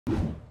Ugh,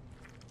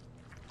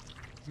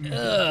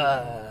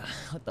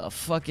 what the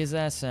fuck is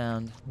that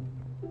sound?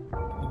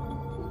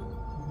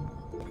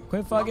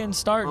 Quit fucking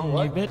starting, you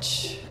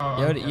bitch.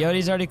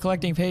 Yodi's already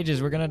collecting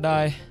pages. We're gonna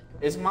die.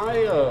 Is my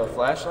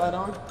flashlight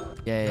on?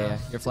 Yeah.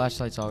 Your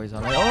flashlight's always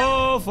on.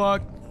 Oh,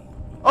 fuck.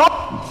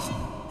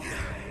 Oh!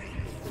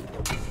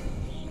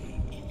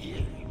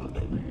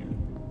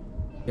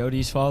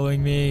 Yodi's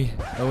following me.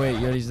 Oh, wait.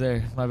 Yodi's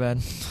there. My bad.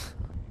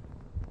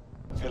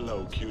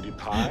 Hello, cutie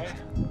pie.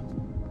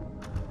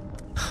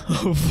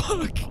 Oh,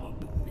 fuck.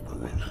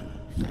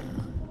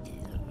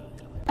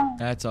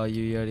 That's all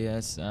you, Yodi.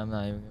 I'm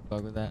not even gonna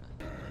fuck with that.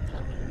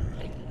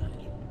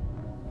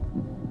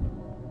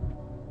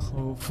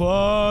 Oh,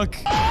 fuck.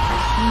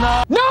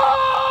 No!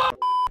 No!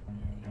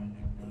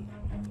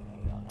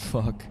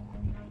 Fuck.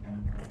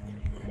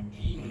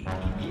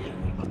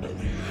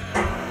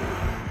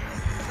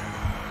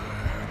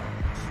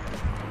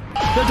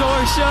 The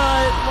door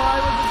shut! Why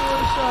would the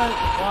door shut?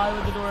 Why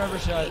would the door ever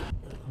shut?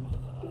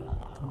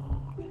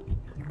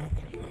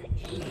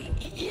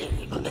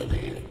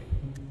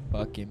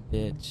 Fucking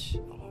bitch.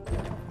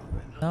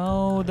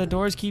 No, the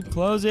doors keep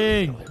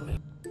closing.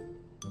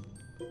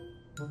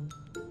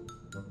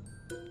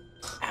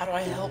 How do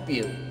I help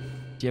you?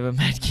 Do you have a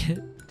med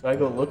kit? Do I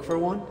go look for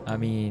one? I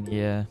mean,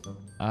 yeah.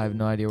 I have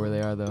no idea where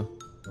they are, though.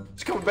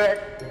 She's coming back.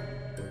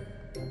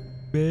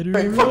 Better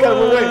Hey, fuck out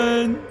of the way.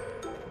 run.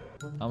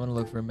 I'm gonna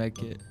look for a med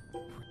kit.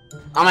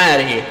 I'm out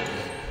of here.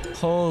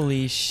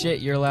 Holy shit,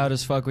 you're loud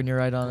as fuck when you're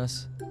right on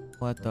us.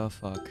 What the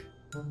fuck?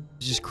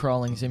 It's just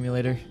crawling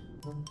simulator.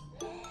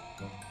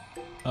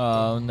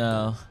 Oh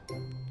no.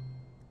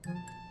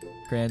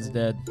 Cran's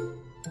dead.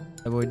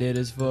 That boy dead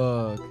as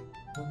fuck.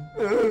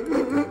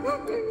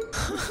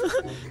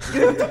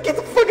 Get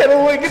the fuck out of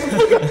the way. Get the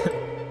fuck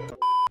out.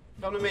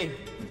 Come to me.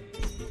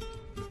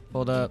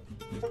 Hold up.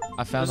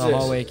 I found What's the this?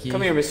 hallway key.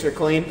 Come here, Mr.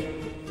 Clean.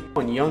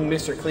 One young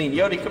Mr. Clean.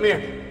 Yodi, come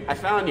here. I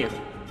found you.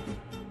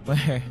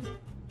 Where?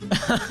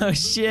 Oh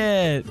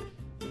shit.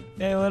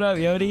 Hey, what up,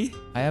 Yodi?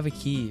 I have a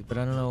key, but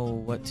I don't know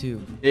what to.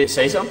 Did it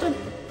say something?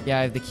 Yeah,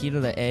 I have the key to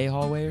the A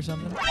hallway or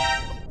something.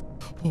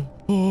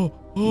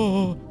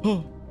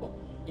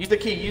 Use the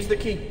key. Use the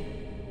key.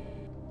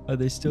 Are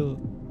they still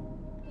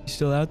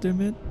out there,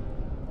 man?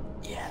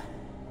 Yeah.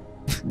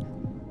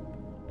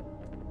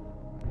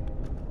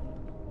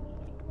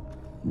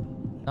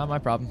 Not my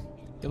problem.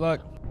 Good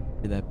luck.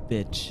 Look at that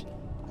bitch.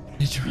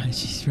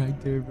 She's right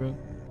there, bro.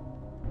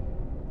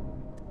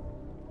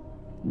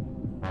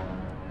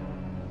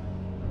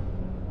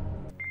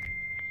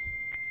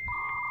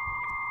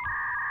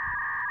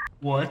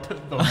 What the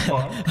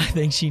fuck? I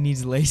think she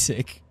needs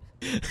LASIK.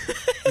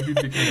 Maybe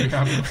because we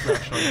have no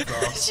flashlights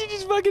off. She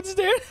just fucking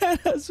stared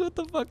at us. What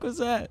the fuck was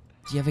that?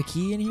 Do you have a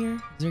key in here?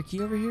 Is there a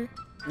key over here?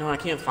 No, I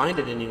can't find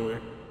it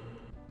anywhere.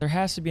 There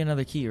has to be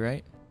another key,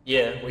 right?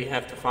 Yeah, we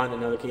have to find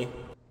another key.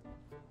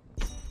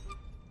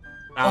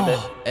 Found it.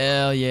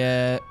 Hell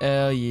yeah.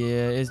 Hell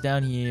yeah. It's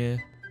down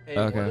here. Hey,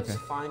 Okay, what does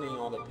okay. finding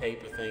all the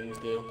paper things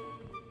do?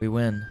 We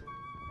win.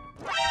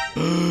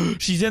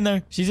 She's in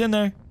there. She's in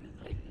there.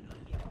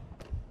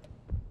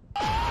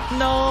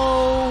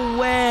 No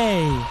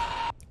way.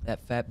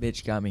 That fat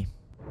bitch got me.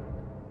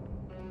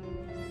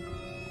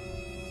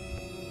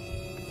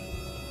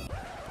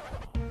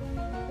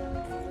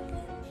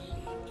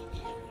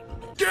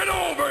 Get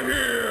over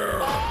here!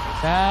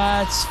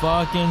 That's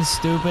fucking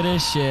stupid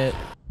as shit.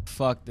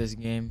 Fuck this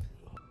game.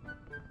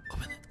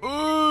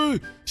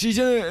 She's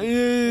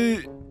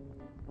in.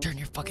 Turn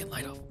your fucking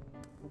light off.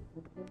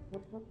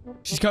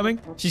 She's coming.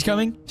 She's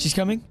coming. She's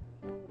coming.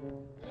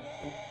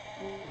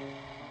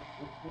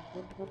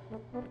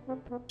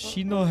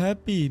 She not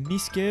happy. Me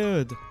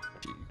scared.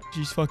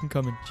 She's fucking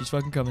coming. She's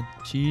fucking coming.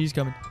 She's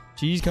coming.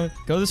 She's coming.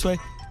 Go this way.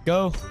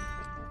 Go.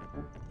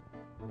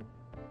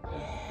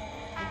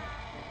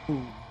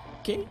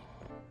 Okay.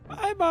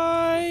 Bye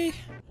bye.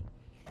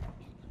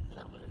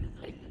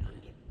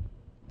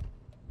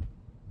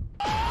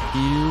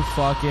 You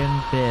fucking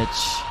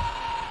bitch.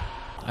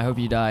 I hope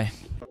you die.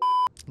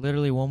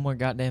 Literally one more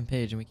goddamn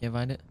page and we can't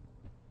find it.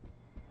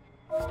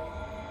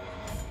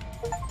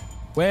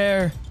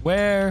 Where?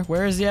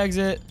 Where is the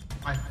exit?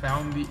 I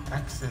found the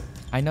exit.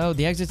 I know,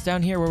 the exit's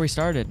down here where we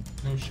started.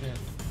 No shit.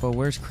 But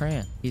where's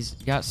Cran? He's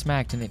got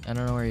smacked and I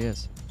don't know where he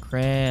is.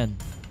 Cran.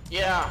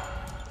 Yeah.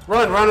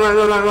 Run. Go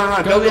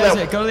to the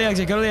exit, go to the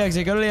exit, go to the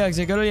exit, go to the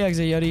exit, go to the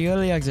exit, Yodi, go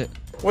to the exit.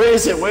 Where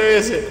is it? Where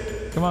is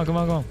it? Come on, come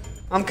on, come on.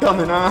 I'm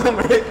coming. I'm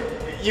ready.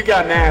 You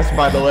got an ass,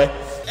 by the way.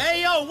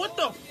 Hey, yo, what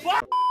the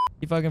fuck?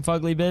 You fucking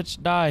fugly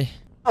bitch, die.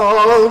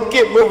 Oh,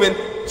 get moving.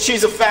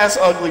 She's a fast,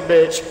 ugly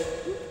bitch.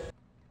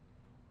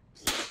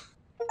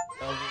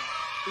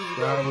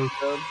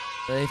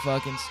 They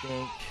fucking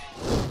stink.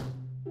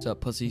 What's up,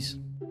 pussies?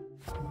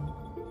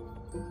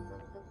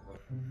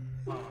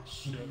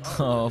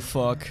 Oh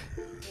fuck.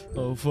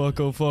 Oh fuck,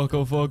 oh fuck,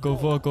 oh fuck, oh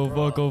fuck, oh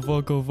fuck, oh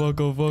fuck, oh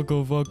fuck, oh fuck,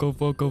 oh fuck, oh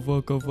fuck, oh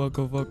fuck, oh fuck,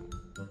 oh fuck.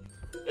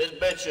 This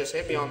bitch just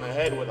hit me on the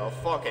head with a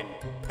fucking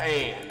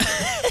pan.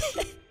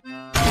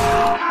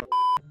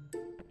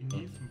 You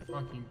need some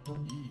fucking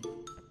tea.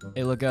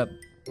 Hey, look up.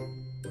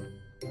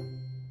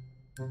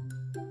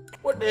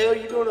 the hell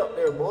you doing up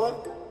there, boy?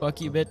 Fuck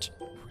you, bitch.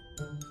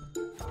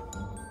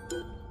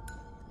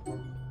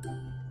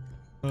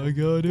 I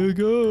gotta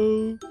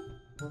go.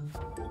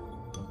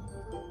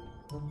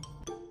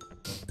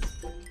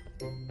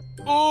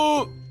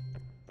 Oh!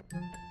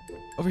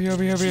 Over here,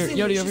 over here, over here.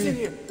 Yodi, over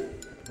here.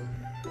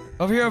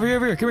 Over here, over here,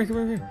 over here. Come here, come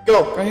here, come here.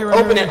 Go. Right here, right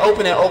open here, it, right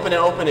open it, open it,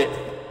 open it.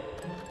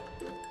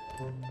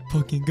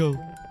 Fucking go.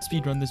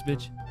 Speed run this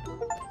bitch.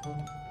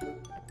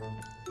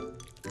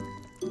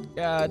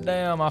 God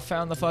damn, I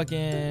found the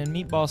fucking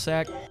meatball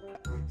sack.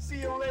 See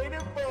you later,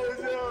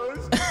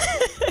 bozos.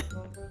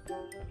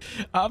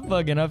 I'm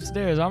fucking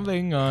upstairs. I'm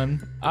fucking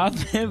gone.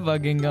 I've been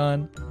fucking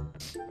gone.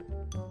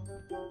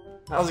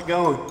 How's it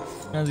going?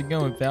 How's it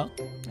going, pal?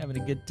 Having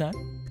a good time?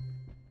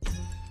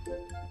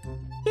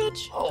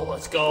 Bitch. Oh,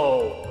 let's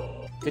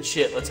go. Good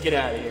shit. Let's get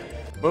out of here.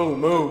 Move,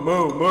 move,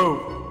 move,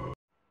 move.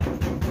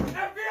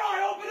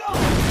 FBI, open up!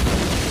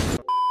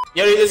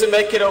 Yodi, there's a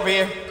med kit over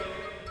here.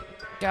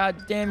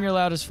 God damn, you're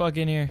loud as fuck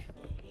in here.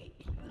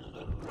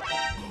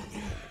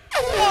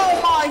 Oh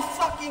my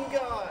fucking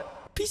god.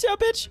 Peace out,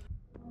 bitch.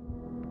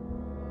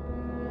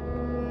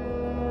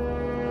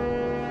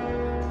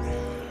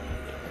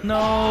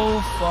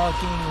 No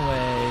fucking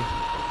way.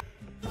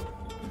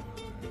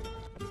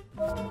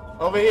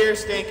 Over here,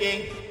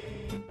 Stinky.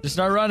 Just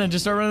start running.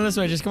 Just start running this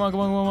way. Just come on,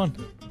 come on, come on,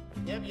 come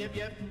on. Yep, yep,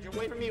 yep.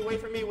 Wait for me,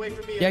 wait for me, wait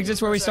for me. The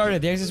exit's where we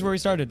started. The exit's where we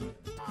started.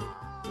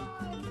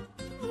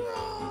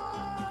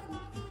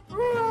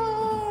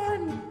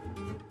 Run!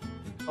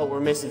 Oh, we're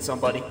missing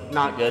somebody.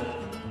 Not good.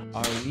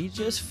 Are we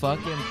just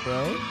fucking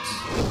pros?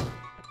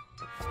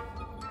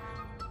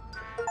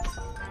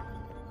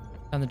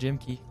 Found the gym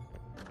key.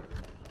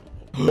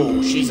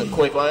 Oh, she's a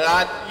quick one.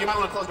 You might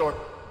want to close the door.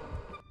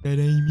 That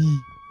ain't me.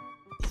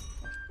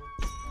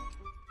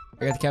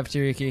 I got the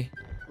cafeteria key.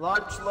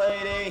 Lunch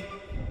lady.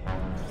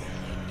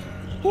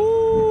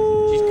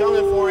 Woo! She's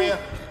coming for you.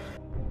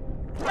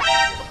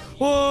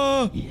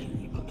 Whoa!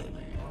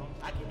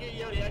 I can get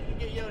Yodi. I can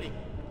get Yodi.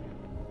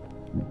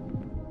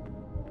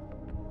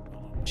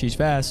 She's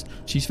fast.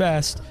 She's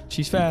fast.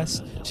 She's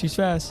fast. She's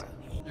fast.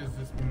 Is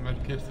this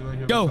medkit still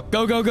here? Go,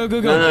 go, go, go, go,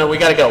 No, go. no, we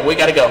gotta go. We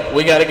gotta go.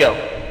 We gotta go.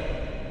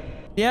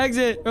 The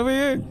exit over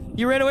here.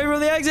 You ran away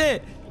from the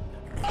exit.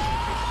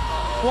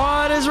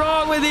 What is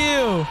wrong with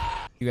you?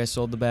 You guys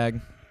sold the bag.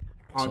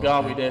 Oh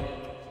god, we did.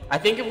 I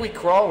think if we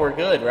crawl, we're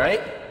good,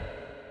 right?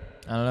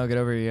 I don't know. Get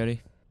over here,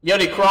 Yodi.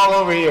 Yodi, crawl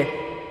over here.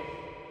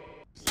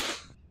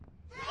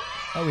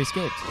 Oh, we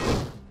escaped.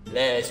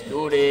 Let's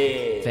do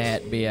this.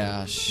 Fat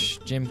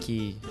biatch. Gym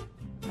key.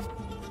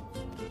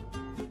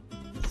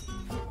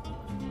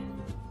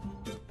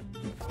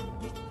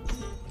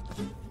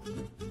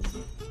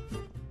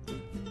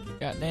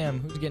 Goddamn,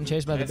 who's getting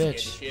chased by the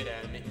That's bitch? getting shit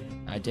out of me.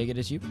 I take it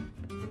as you.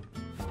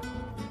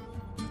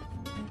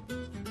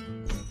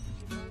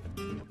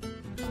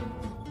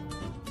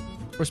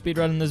 We're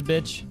speedrunning this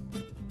bitch.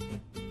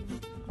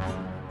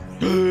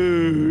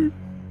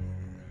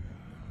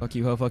 Fuck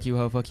you, ho, fuck you,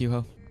 ho, fuck you,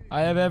 ho.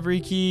 I have every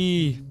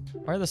key.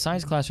 Why are the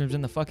science classrooms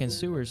in the fucking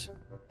sewers?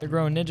 They're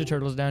growing Ninja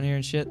Turtles down here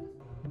and shit.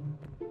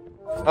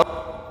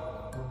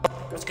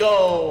 Let's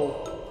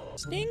go.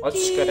 Stinky.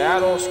 Let's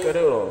skedaddle,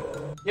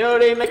 skedoodle.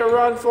 Yodi, make a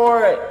run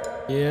for it.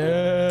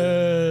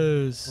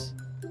 Yes.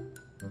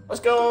 Let's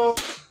go.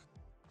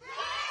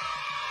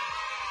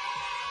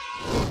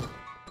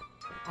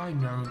 I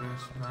know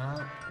this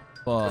map.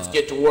 Fuck. Let's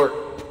get to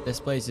work. This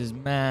place is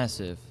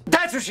massive.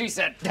 That's what she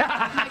said! So,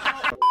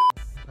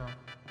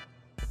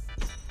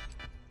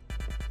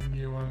 can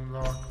you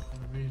unlock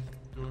these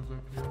doors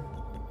up here?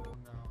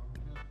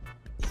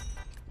 No.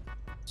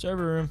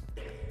 Server room.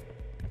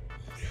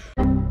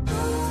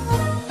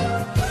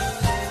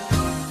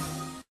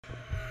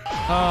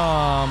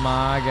 Oh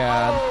my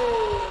god.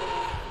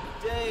 Oh,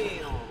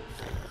 damn.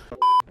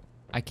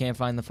 I can't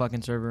find the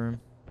fucking server room.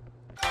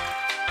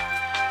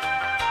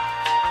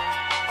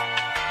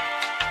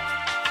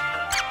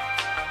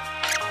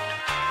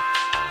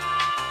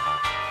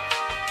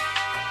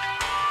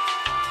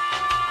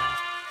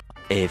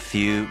 A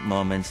few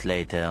moments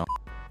later.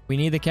 We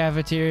need the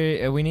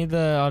cafeteria. We need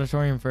the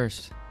auditorium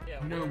first.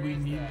 No, we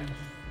need this.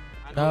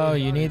 No,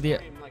 you need the.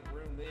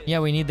 Yeah,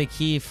 we need the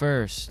key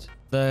first.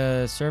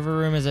 The server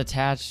room is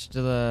attached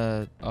to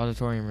the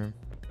auditorium room.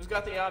 Who's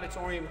got the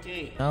auditorium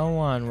key? No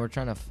one. We're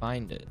trying to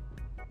find it.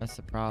 That's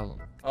the problem.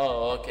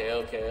 Oh, okay,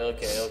 okay,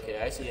 okay,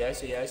 okay. I see, I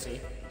see, I see.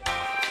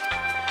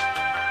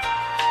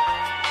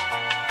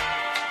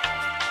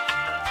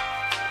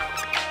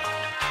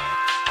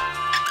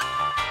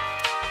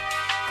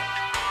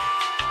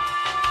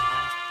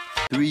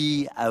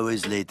 Three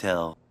hours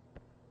later.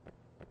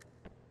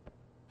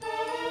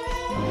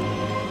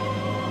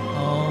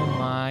 Oh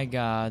my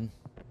god.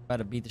 About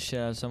to beat the shit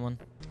out of someone.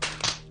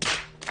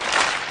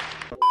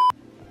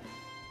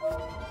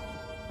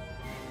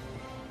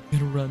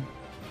 Gotta run.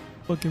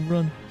 Fucking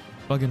run.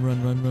 Fucking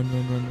run, run, run,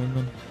 run, run, run,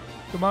 run.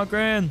 Come on,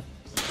 Gran.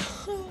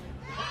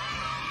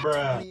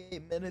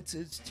 28 minutes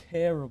is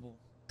terrible.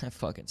 That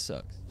fucking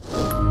sucks.